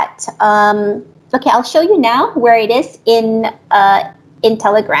students that, okay, I'll show you now where it is in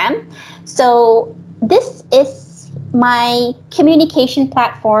Telegram. So this is my communication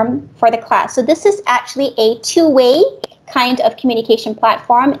platform for the class. So this is actually a two-way kind of communication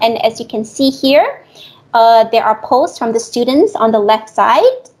platform. And as you can see here, there are posts from the students on the left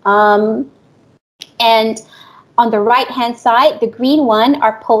side. And on the right-hand side, the green one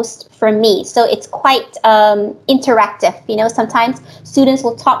are posts from me. So it's quite interactive. Sometimes students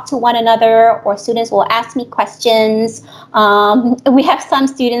will talk to one another, or students will ask me questions. We have some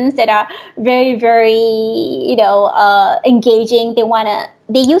students that are very, very, engaging.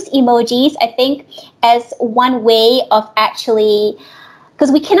 They use emojis, I think, as one way of actually, because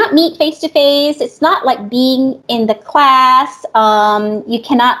we cannot meet face-to-face. It's not like being in the class. You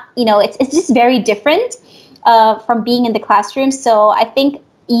cannot, it's just very different from being in the classroom. So I think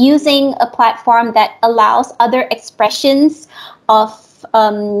using a platform that allows other expressions of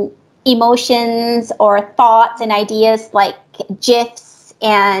emotions or thoughts and ideas, like GIFs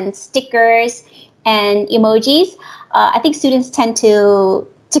and stickers and emojis, I think students tend to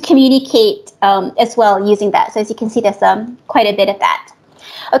communicate as well using that. So as you can see, there's quite a bit of that.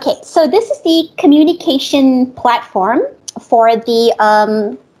 Okay, so this is the communication platform for the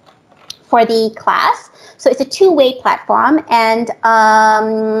class. So it's a two-way platform, and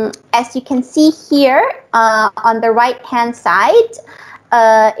as you can see here on the right-hand side,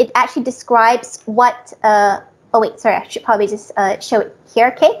 it actually describes what. Oh wait, sorry, I should probably just show it here.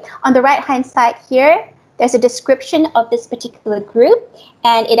 Okay, on the right-hand side here, there's a description of this particular group,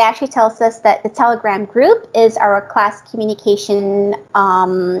 and it actually tells us that the Telegram group is our class communication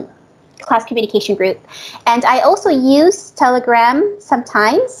group. And I also use Telegram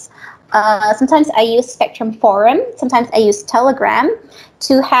sometimes. Sometimes I use Spectrum Forum. Sometimes I use Telegram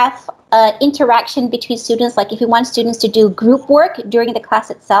to have interaction between students. Like if you want students to do group work during the class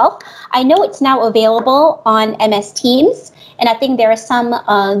itself. I know it's now available on MS Teams, and I think there are some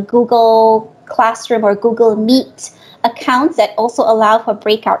Google Classroom or Google Meet accounts that also allow for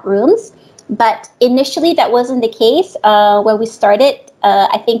breakout rooms. But initially that wasn't the case when we started,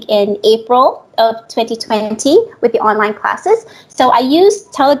 I think in April of 2020 with the online classes. So I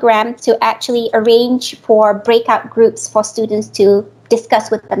used Telegram to actually arrange for breakout groups for students to discuss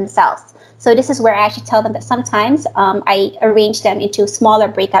with themselves. So this is where I actually tell them that sometimes I arrange them into smaller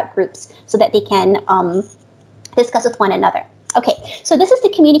breakout groups so that they can discuss with one another. Okay, so this is the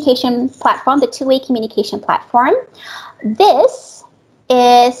communication platform, the two-way communication platform. This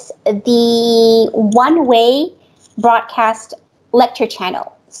is the one-way broadcast lecture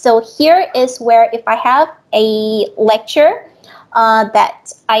channel. So here is where if I have a lecture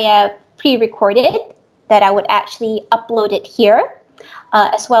that I have pre-recorded, that I would actually upload it here,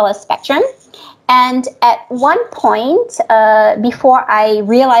 as well as Spectrum. And at one point, before I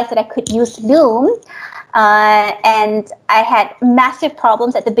realized that I could use Loom, and I had massive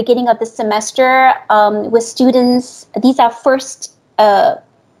problems at the beginning of the semester with students. These are first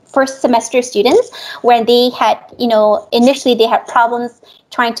semester students, where they had, initially they had problems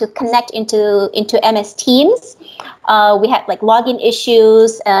trying to connect into MS Teams. We had like login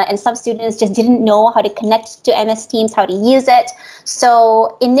issues, and some students just didn't know how to connect to MS Teams, how to use it.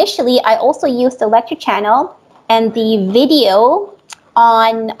 So initially, I also used the lecture channel and the video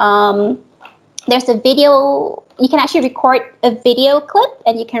on. There's a video. You can actually record a video clip,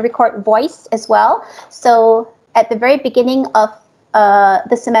 and you can record voice as well. So at the very beginning of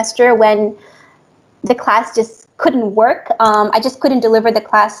the semester, when the class just couldn't work, I just couldn't deliver the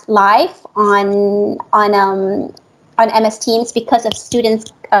class live on MS Teams because of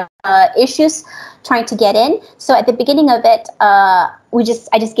students' issues trying to get in. So at the beginning of it, I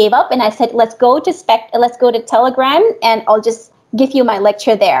just gave up, and I said, let's go to Telegram, and I'll just give you my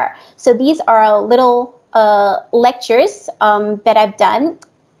lecture there. So these are little lectures that I've done.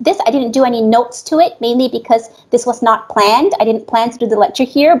 This, I didn't do any notes to it, mainly because this was not planned. I didn't plan to do the lecture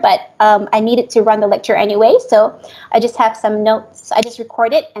here, but I needed to run the lecture anyway. So I just have some notes. I just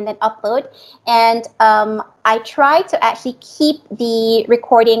record it and then upload. And I try to actually keep the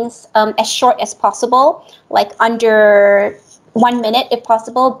recordings as short as possible, like under 1 minute if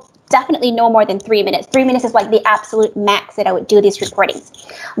possible, definitely no more than 3 minutes. 3 minutes is like the absolute max that I would do these recordings.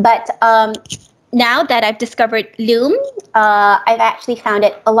 But now that I've discovered Loom, I've actually found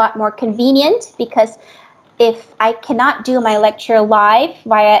it a lot more convenient, because if I cannot do my lecture live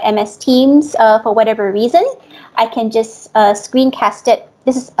via MS Teams for whatever reason, I can just screencast it.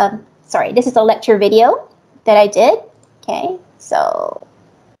 This is a lecture video that I did. Okay, so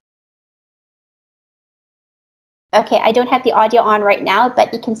I don't have the audio on right now,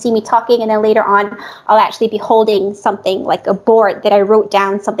 but you can see me talking, and then later on, I'll actually be holding something like a board that I wrote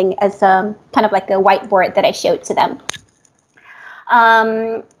down, something as kind of like a whiteboard that I showed to them.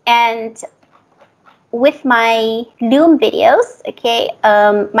 And with my Loom videos,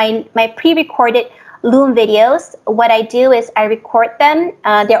 my pre-recorded Loom videos, what I do is I record them.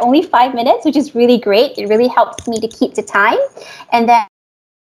 They're only 5 minutes, which is really great. It really helps me to keep the time. And then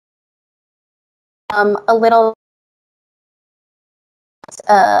a little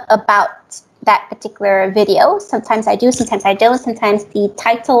about that particular video. Sometimes I do, sometimes I don't. Sometimes the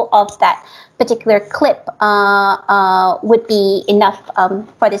title of that particular clip would be enough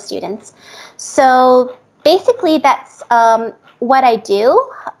for the students. So basically that's what I do.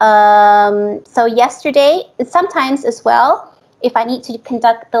 So yesterday, sometimes as well, if I need to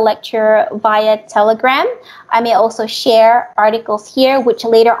conduct the lecture via Telegram, I may also share articles here, which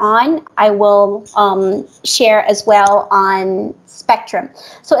later on I will share as well on Spectrum.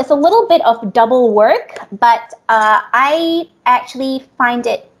 So it's a little bit of double work, but I actually find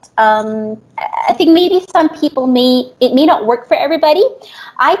it, I think maybe some people it may not work for everybody.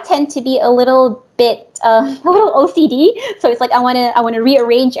 I tend to be a little bit a little OCD, so it's like I want to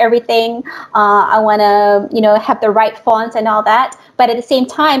rearrange everything. I want to have the right fonts and all that, but at the same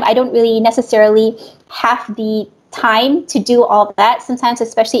time I don't really necessarily have the time to do all that. Sometimes,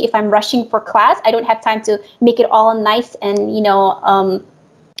 especially if I'm rushing for class, I don't have time to make it all nice and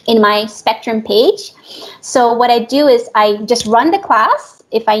in my Spectrum page. So what I do is I just run the class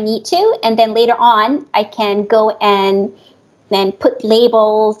if I need to, and then later on I can go and then put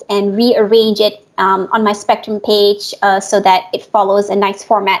labels and rearrange it on my Spectrum page so that it follows a nice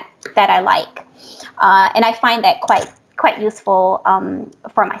format that I like. And I find that quite useful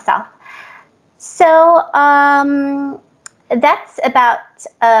for myself. So that's about,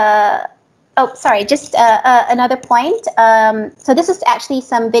 another point. So this is actually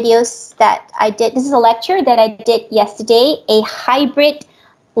some videos that I did. This is a lecture that I did yesterday, a hybrid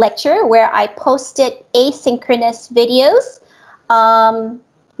lecture where I posted asynchronous videos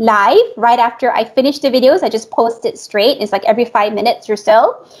live right after I finished the videos. I just post it straight. It's like every 5 minutes or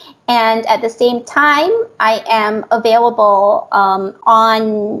so. And at the same time, I am available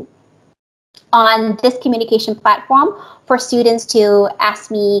on this communication platform for students to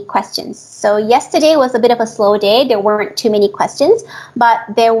ask me questions. So yesterday was a bit of a slow day. There weren't too many questions, but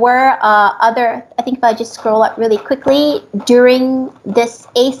there were I think if I just scroll up really quickly, during this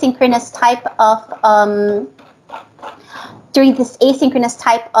asynchronous type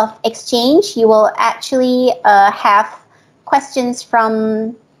of exchange, you will actually have questions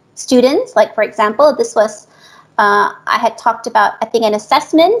from students. Like, for example, this was I had talked about, I think, an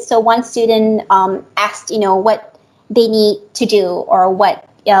assessment. So one student asked, what they need to do or what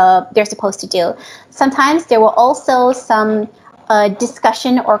they're supposed to do. Sometimes there were also some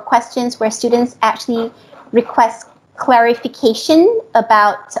discussion or questions where students actually request clarification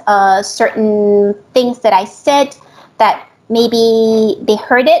about certain things that I said, that maybe they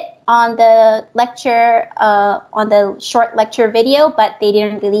heard it on the lecture, on the short lecture video, but they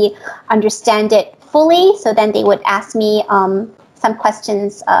didn't really understand it fully. So then they would ask me some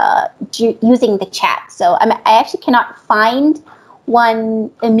questions using the chat. So I actually cannot find one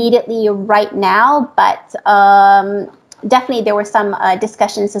immediately right now, but definitely there were some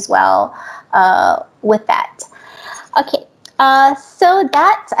discussions as well with that. Okay, so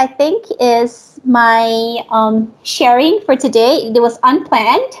that I think is my sharing for today. It was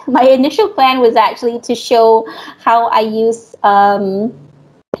unplanned. My initial plan was actually to show how I use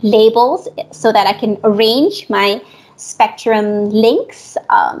labels so that I can arrange my Spectrum links.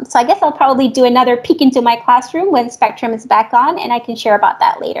 So I guess I'll probably do another peek into my classroom when Spectrum is back on, and I can share about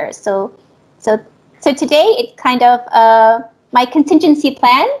that later. So today it's kind of my contingency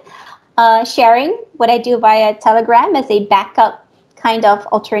plan, sharing what I do via Telegram as a backup kind of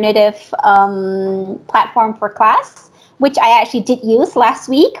alternative platform for class, which I actually did use last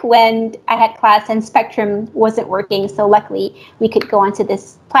week when I had class and Spectrum wasn't working. So luckily we could go onto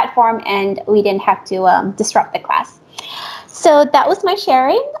this platform and we didn't have to disrupt the class. So that was my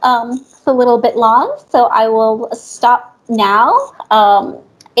sharing. It's a little bit long, so I will stop now.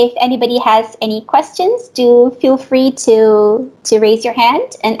 if anybody has any questions, do feel free to raise your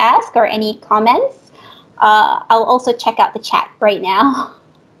hand and ask, or any comments. I'll also check out the chat right now.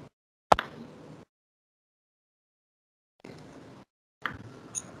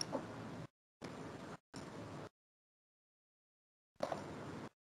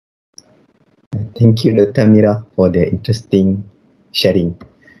 Thank you, Dr. Amira, for the interesting sharing.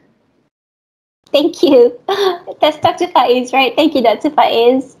 Thank you. That's Dr. Faiz, right? Thank you, Dr.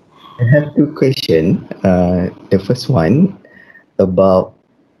 Faiz. I have two questions. The first one about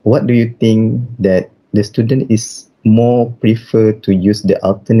what do you think that the student is more prefer to use the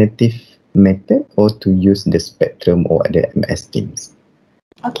alternative method or to use the spectrum or the MS Teams?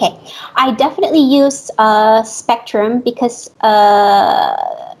 Okay, I definitely use Spectrum because I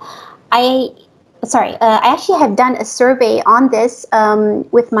actually have done a survey on this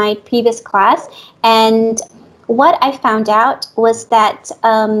with my previous class, and what I found out was that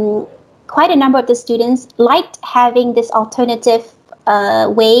quite a number of the students liked having this alternative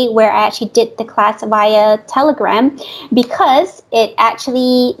way where I actually did the class via Telegram, because it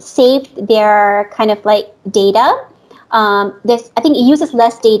actually saved their kind of like data. I think it uses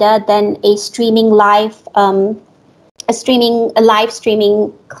less data than a live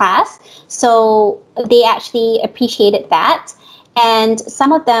streaming class. So they actually appreciated that. And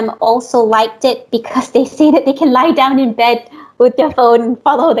some of them also liked it because they say that they can lie down in bed with their phone and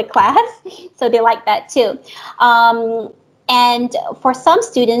follow the class. So they like that too. And for some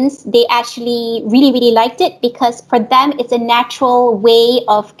students, they actually really, really liked it because for them, it's a natural way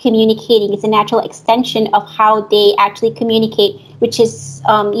of communicating. It's a natural extension of how they actually communicate, which is,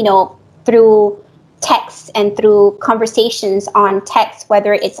 through text and through conversations on text,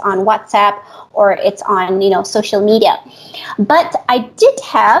 whether it's on WhatsApp or it's on, social media. But I did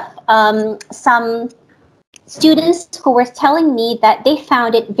have some students who were telling me that they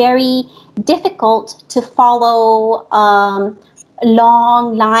found it very difficult to follow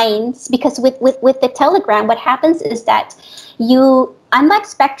long lines, because with the Telegram, what happens is that unlike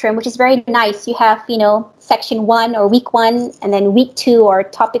Spectrum, which is very nice, you have, section 1 or week 1, and then week 2 or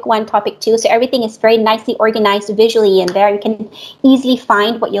topic 1, topic 2. So everything is very nicely organized visually in there. You can easily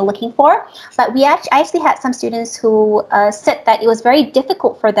find what you're looking for. But I actually had some students who said that it was very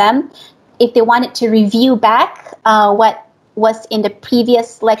difficult for them if they wanted to review back what was in the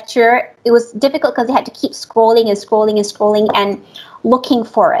previous lecture. It was difficult because they had to keep scrolling and looking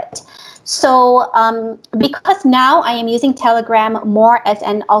for it. So because now I am using Telegram more as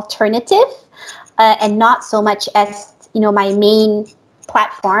an alternative and not so much as my main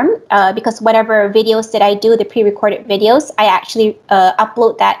platform, because whatever videos that I do, the pre-recorded videos, I actually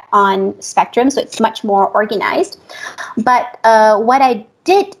upload that on Spectrum, so it's much more organized. But what I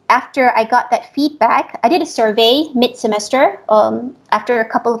did after I got that feedback, I did a survey mid-semester after a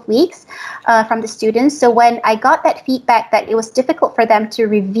couple of weeks from the students. So when I got that feedback that it was difficult for them to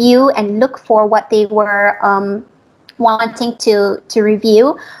review and look for what they were wanting to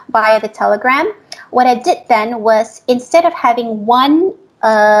review via the Telegram, what I did then was, instead of having one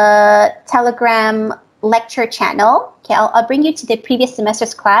Telegram lecture channel, okay, I'll bring you to the previous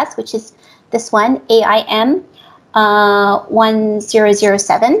semester's class, which is this one, AIM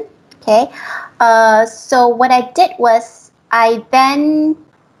 1007. Okay, so what I did was I then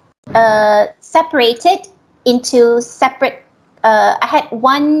separated into separate. I had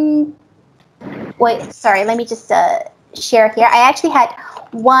one. Wait, sorry. Let me just share here. I actually had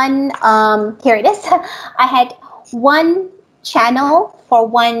one. Here it is. I had one channel for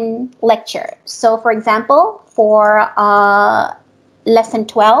one lecture. So, for example, for lesson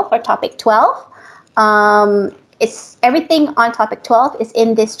 12 or topic 12. It's everything on topic 12 is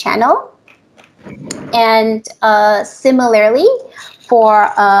in this channel. And similarly,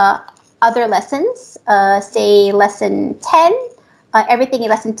 for other lessons, say lesson 10, everything in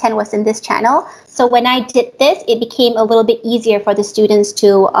lesson 10 was in this channel. So when I did this, it became a little bit easier for the students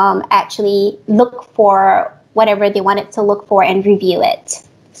to actually look for whatever they wanted to look for and review it.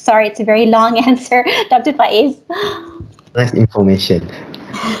 Sorry, it's a very long answer, Dr. Faiz. Nice information.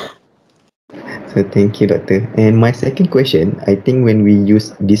 So thank you, Doctor. And my second question, I think when we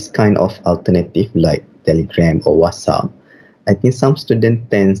use this kind of alternative like Telegram or WhatsApp, I think some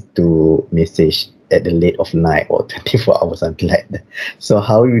student tends to message at the late of night or 24 hours, something like that. So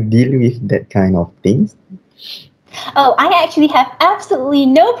how you deal with that kind of things? Oh, I actually have absolutely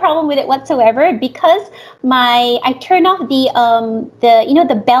no problem with it whatsoever, because I turn off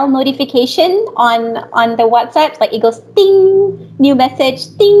the bell notification on the WhatsApp, like it goes ding, new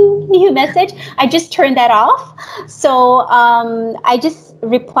message, ding, new message. I just turn that off. So I just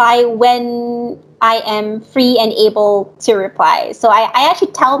reply when I am free and able to reply. So I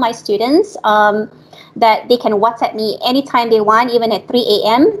actually tell my students that they can WhatsApp me anytime they want, even at 3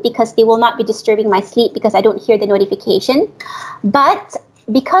 a.m. because they will not be disturbing my sleep because I don't hear the notification. But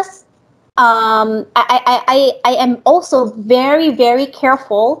because I am also very, very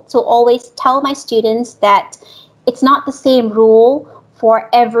careful to always tell my students that it's not the same rule for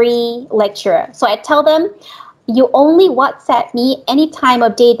every lecturer. So I tell them, you only WhatsApp me any time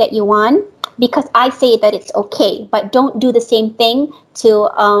of day that you want because I say that it's okay, but don't do the same thing to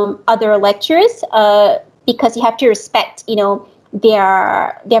other lecturers because you have to respect,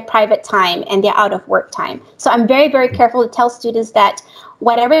 their private time and their out of work time. So I'm very, very careful to tell students that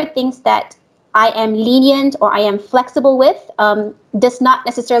whatever things that I am lenient or I am flexible with does not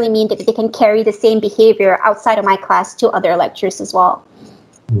necessarily mean that they can carry the same behavior outside of my class to other lecturers as well.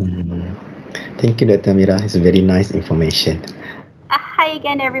 Thank you, Dr. Amira. It's very nice information. Hi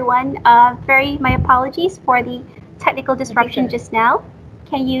again, everyone. My apologies for the technical disruption just now.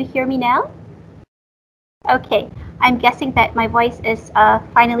 Can you hear me now? Okay, I'm guessing that my voice is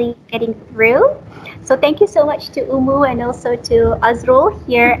finally getting through. So thank you so much to Umu and also to Azrul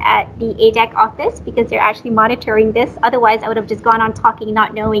here at the ADAC office because they're actually monitoring this. Otherwise, I would have just gone on talking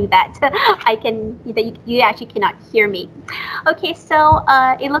not knowing that you actually cannot hear me. Okay, so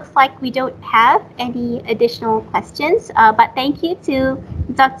it looks like we don't have any additional questions, but thank you to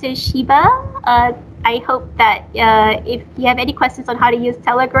Dr. Shiba. I hope that if you have any questions on how to use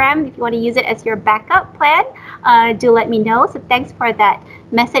Telegram, if you want to use it as your backup plan, do let me know. So thanks for that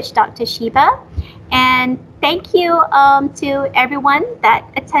message, Dr. Shiba. And thank you to everyone that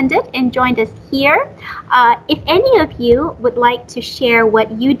attended and joined us here. If any of you would like to share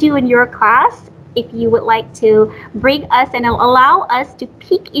what you do in your class, if you would like to bring us and allow us to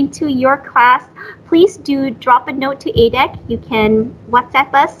peek into your class, please do drop a note to ADEC. You can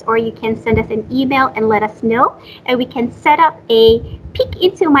WhatsApp us or you can send us an email and let us know. And we can set up a peek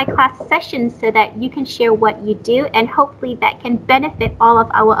into my class session so that you can share what you do. And hopefully that can benefit all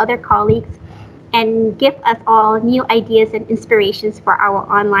of our other colleagues and give us all new ideas and inspirations for our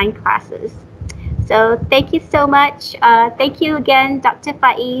online classes. So thank you so much. Thank you again, Dr.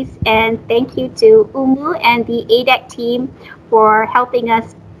 Faiz, and thank you to Umu and the ADEC team for helping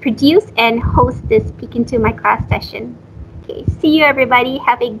us produce and host this Peek Into My Class session. Okay, see you everybody.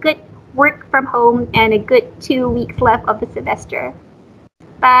 Have a good work from home and a good 2 weeks left of the semester.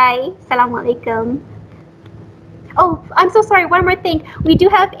 Bye. Assalamualaikum. Oh, I'm so sorry. One more thing. We do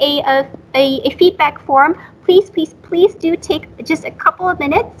have a feedback form. Please do take just a couple of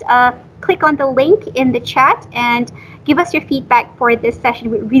minutes. Click on the link in the chat and give us your feedback for this session.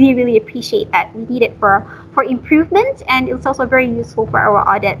 We really, really appreciate that. We need it for improvement, and it's also very useful for our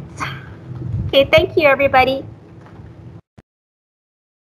audits. Okay, thank you, everybody.